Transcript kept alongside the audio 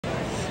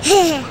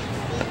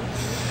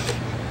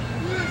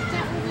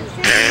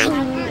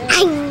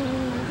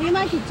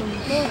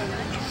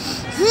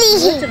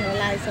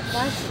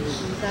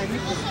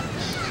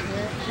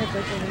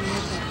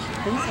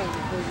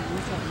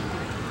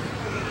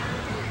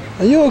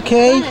Are you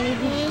okay?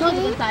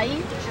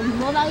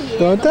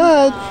 Don't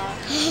touch.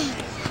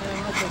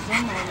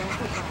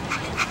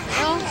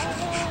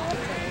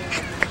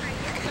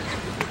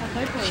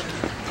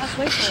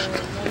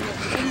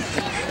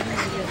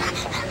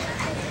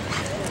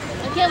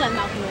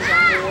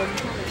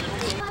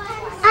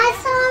 I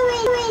saw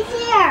it right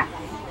there.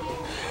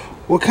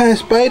 What kind of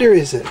spider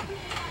is it?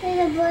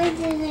 The boys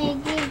and they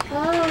keep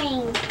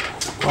going.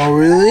 Oh,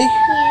 really?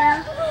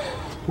 Yeah.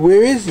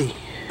 Where is he?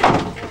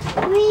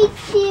 Right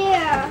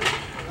here.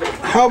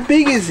 How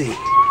big is he?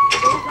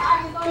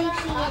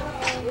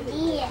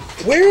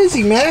 Where is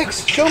he,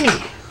 Max? Show me.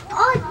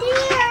 Oh,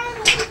 there.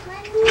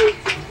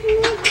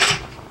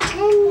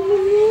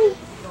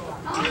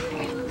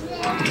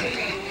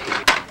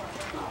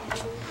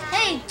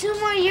 Hey, 2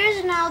 more years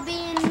and I'll be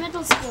in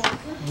middle school.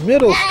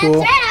 Middle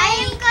school? I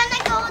am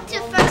gonna go to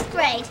 1st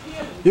grade.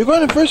 You're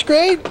going to 1st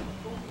grade?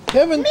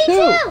 Kevin, Me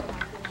too.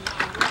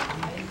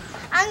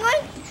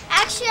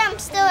 Actually, I'm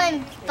still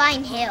in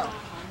Vine Hill.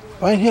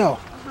 Vine Hill?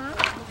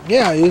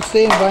 Yeah, you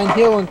stay in Vine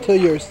Hill until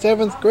you're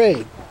 7th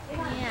grade.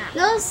 Yeah.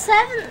 No,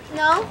 7th,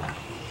 no.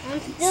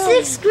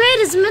 6th grade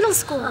is middle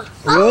school.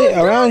 Really?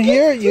 Around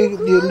here, you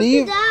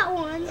leave? That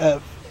one.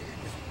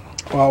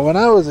 Well, when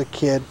I was a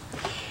kid,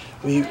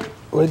 we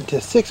went to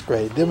 6th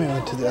grade. Then we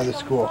went to the other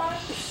school.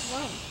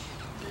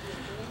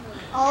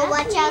 Oh,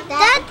 watch out!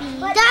 That's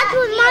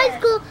what my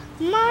school.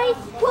 My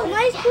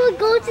school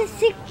goes to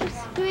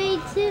 6th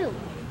grade too.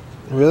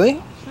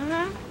 Really?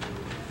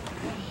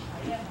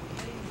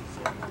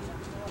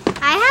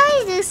 I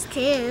have this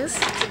too.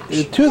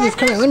 The tooth is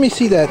coming. Let me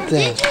see that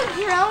thing. Did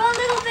you grow a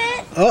little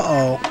bit?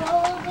 Uh-oh.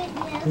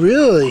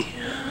 Really?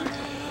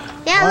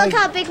 Yeah, look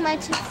how big my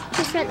two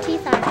front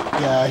teeth are.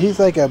 Yeah, he's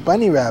like a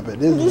bunny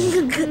rabbit,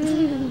 isn't he?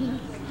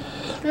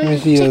 Let me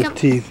see those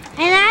teeth.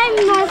 And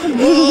I'm more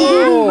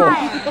Oh.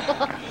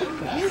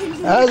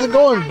 How's it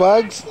going,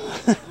 Bugs?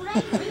 Hey,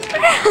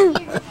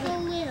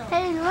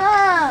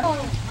 look.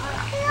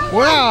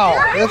 Wow,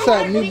 that's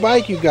that new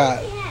bike you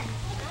got.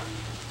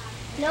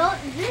 No,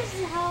 this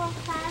is how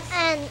fast.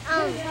 And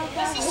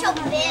this is so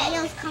big.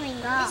 Snails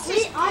coming up. This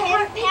is 10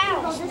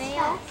 pounds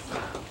snail.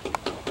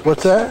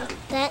 What's that?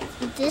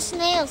 This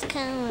snail's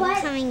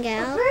coming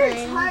out.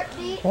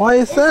 Why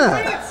is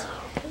that?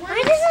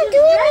 I didn't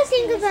do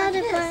anything about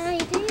it, but I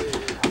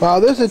did. Well,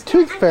 there's a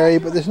tooth fairy,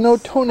 but there's no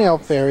toenail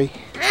fairy.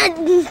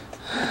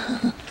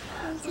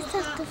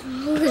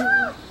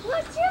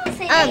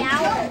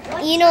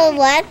 You know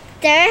what?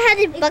 There had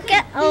a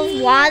bucket of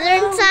water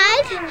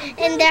inside,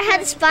 and there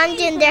had a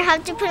sponge, and there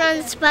have to put on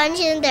the sponge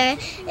in there.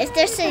 If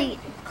there's a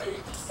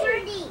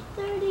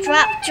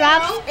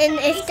drops, and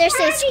if there's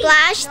a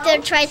splash,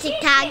 they'll try to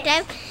tag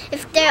them.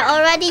 If they're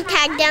already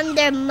tagged them,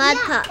 they're mud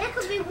pups. It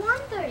could be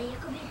 1:30. It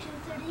could be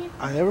 2:30.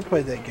 I never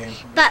played that game.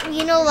 But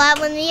you know what?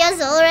 When we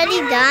was already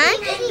done,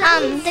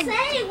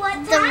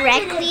 the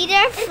rec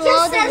leader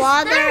threw the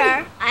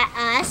water at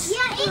us.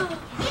 Yeah, it could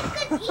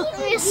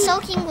We were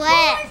soaking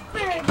wet.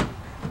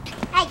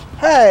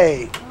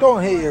 Hey,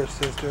 don't hit your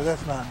sister.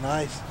 That's not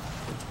nice.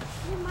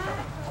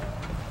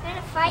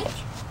 Gonna fight?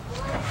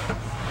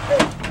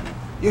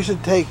 You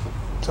should take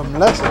some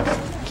lessons,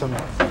 some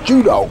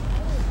judo.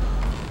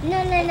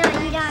 No, you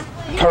don't.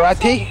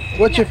 Karate?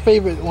 What's your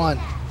favorite one?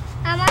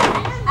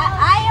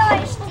 I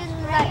always do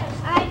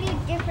I do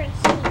different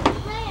things.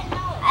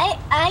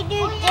 I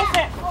do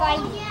different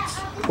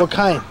fights. What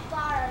kind?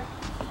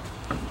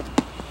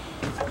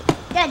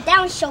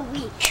 That was so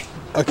weak.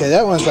 Okay,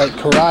 that one's like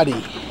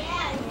karate.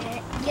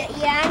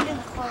 Yeah, I do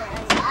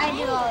karate. I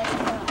do always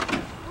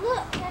karate.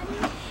 Look.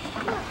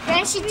 Can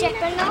I see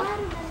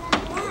Japanese?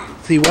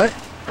 See what?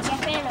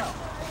 Japanese.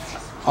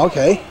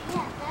 Okay.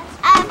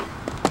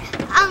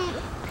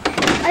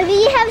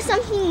 We have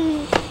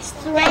something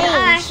strange.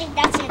 I think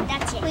that's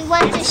it. We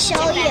want to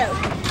show you.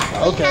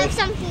 Okay. We have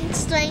something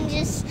strange.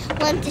 Just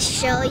want to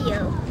show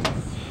you.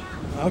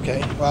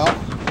 Okay, well.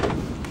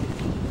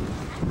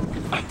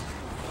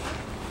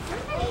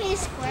 There's a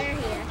square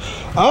here.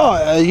 Oh,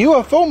 a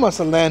UFO must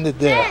have landed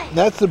there. Yeah.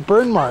 That's the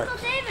burn mark. So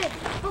David,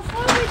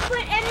 before we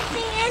put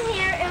anything in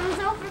here, it was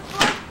over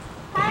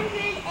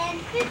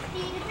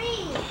 450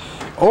 degrees.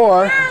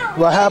 Or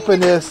what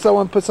happened is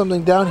someone put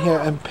something down here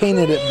and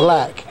painted it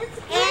black.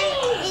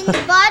 And the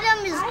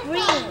bottom is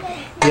green.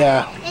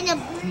 Yeah. And the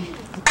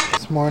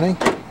This morning.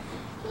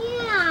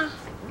 yeah.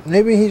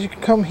 Maybe he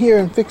should come here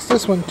and fix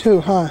this one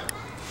too, huh?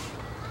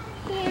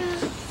 Yeah.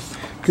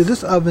 Because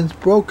this oven's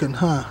broken,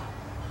 huh?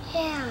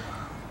 Yeah.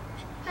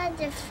 Had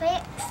to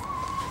fix.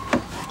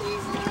 It's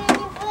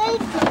really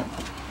breaking.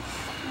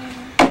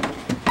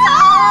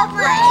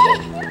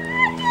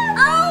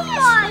 Oh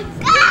my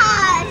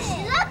gosh!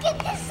 Look at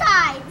the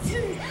sides.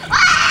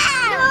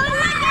 Wow!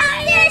 Look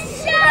at this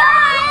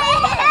side.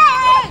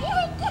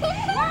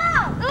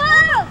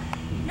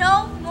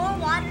 No, more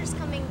water's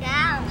coming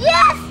down.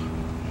 Yes.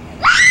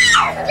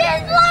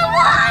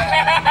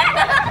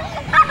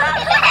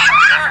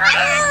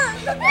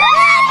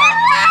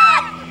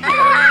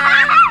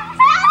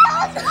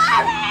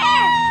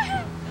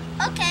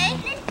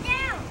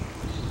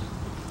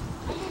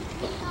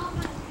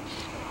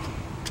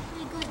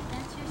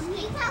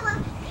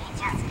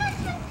 just got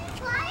something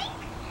flying.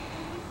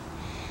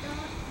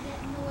 Don't get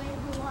in the way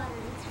of the water.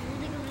 It's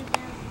really going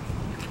down.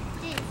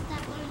 Dude,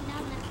 stop going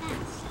down that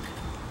fast.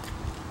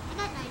 I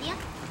got an idea.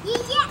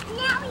 Yeah,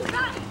 now we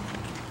got it.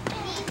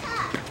 Anita.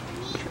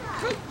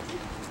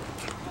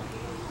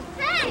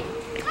 Hey!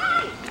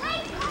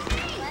 Wait!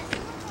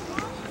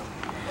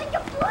 Look at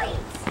your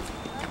points.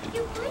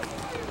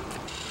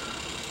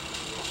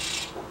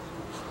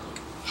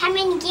 How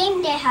many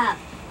games they have?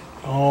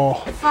 Oh.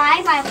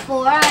 5 or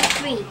 4 or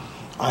 3?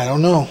 I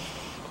don't know.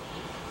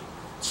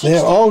 They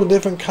have all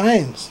different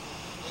kinds.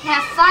 They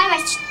have 5 or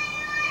 6.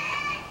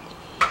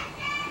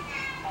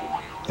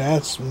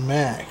 That's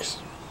Max.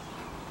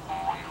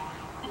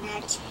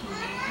 That's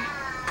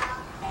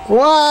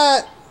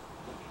What?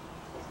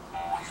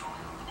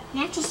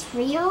 Max is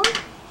 3 old?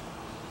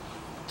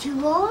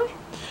 2 old?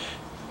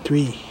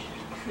 3.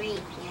 3,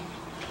 yeah.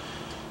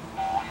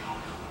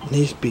 And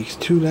he speaks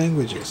 2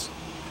 languages.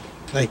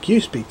 Like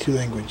you speak 2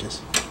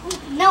 languages.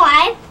 No,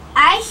 I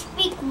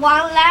speak 1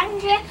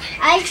 language.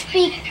 I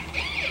speak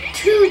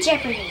 2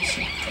 Japanese.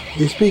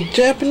 You speak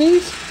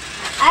Japanese?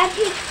 I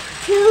speak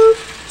 2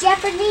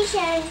 Japanese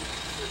and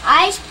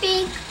I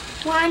speak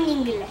 1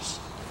 English.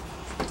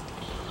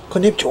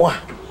 Konnichiwa.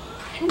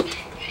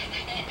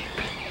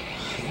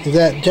 Is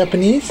that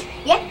Japanese?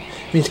 Yeah.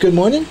 Means good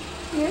morning?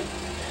 Yeah.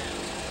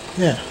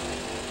 Yeah.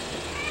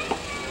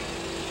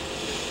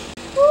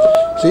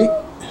 See?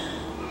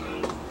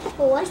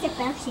 Well, what's the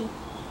Pepsi?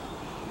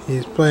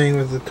 He's playing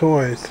with the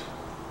toys.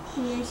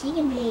 Yeah, she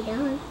can lay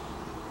down.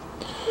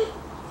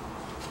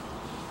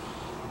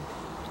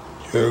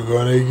 You're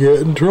gonna get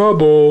in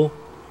trouble.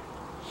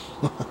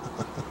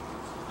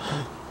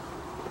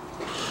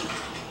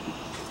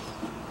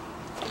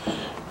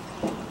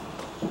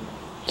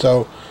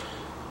 So,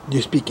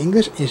 you speak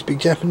English and you speak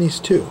Japanese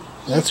too.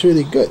 That's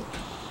really good.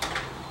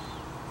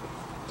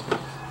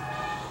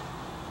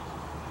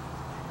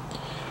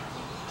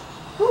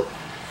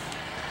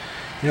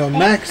 You know,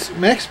 Max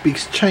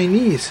speaks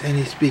Chinese and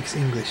he speaks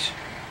English.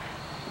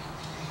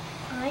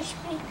 I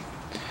speak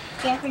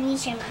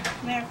Japanese in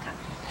America.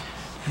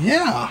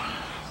 Yeah,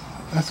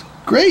 that's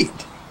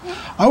great.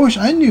 I wish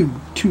I knew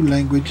 2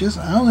 languages.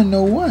 I only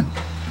know 1.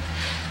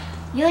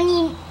 You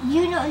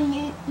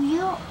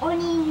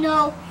only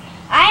know.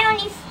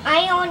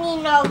 I only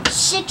know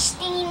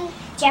 16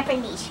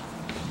 Japanese.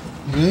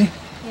 Really?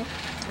 Yeah.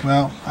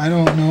 Well, I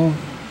don't know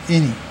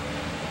any.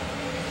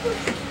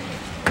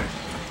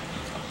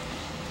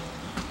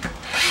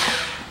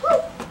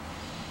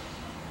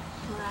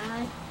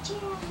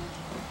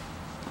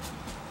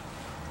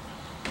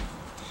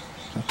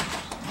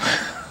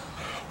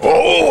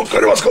 Oh,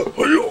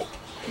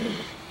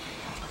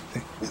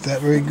 is that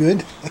very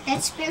good?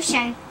 That speaks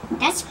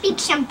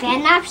some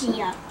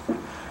Panacea.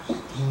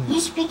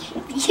 You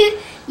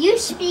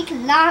speak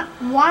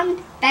 1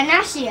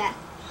 Panacea.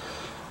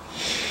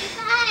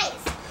 Guys.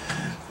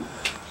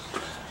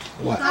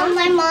 What?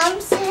 My mom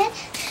said,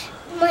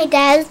 my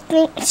dad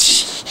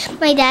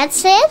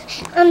said,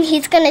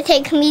 he's gonna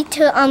take me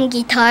to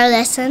guitar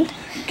lesson.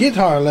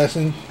 Guitar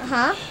lesson.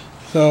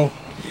 So,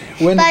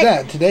 when is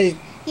that? Today?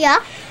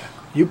 Yeah.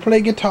 You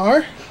play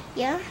guitar?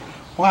 Yeah.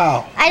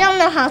 Wow. I don't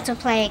know how to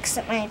play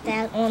except my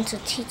dad wants to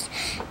teach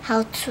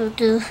how to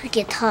do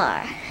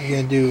guitar. You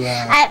gonna do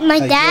my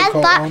like dad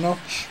Yoko bought. Ono?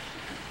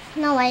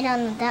 No, I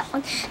don't know that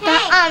one.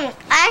 But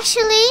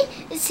actually,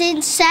 it's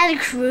in Santa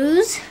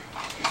Cruz.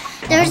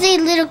 There's a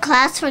little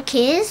class for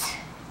kids,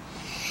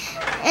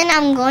 and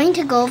I'm going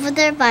to go over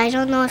there, but I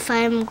don't know if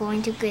I'm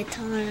going to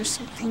guitar or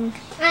something.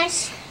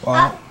 Nice.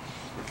 Wow.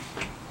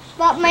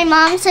 But my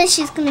mom says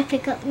she's gonna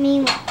pick up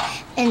me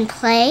and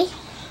play.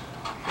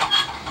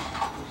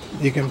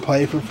 You can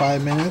play for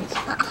 5 minutes?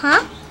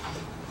 Yeah.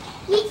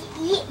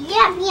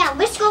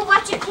 Let's go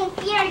watch a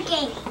computer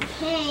game.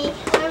 Hey,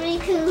 very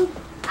cool.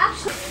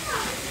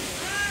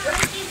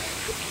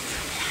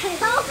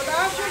 Hello.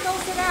 Go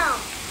sit down.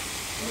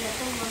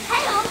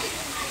 Hello.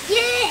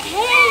 Yeah.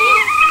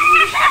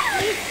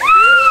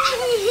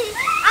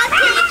 I'll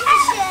take a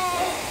picture.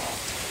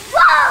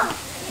 Whoa.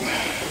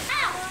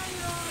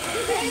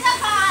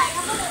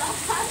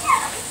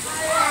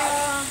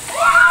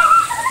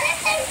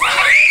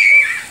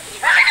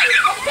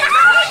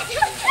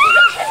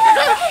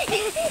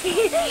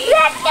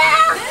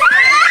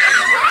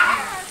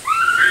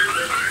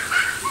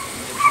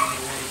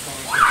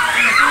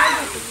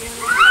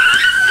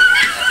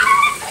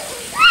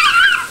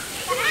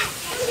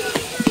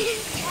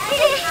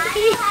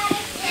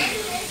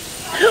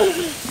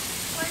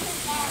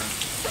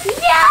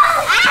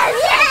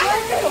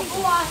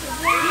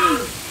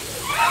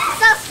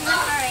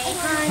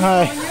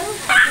 Hi.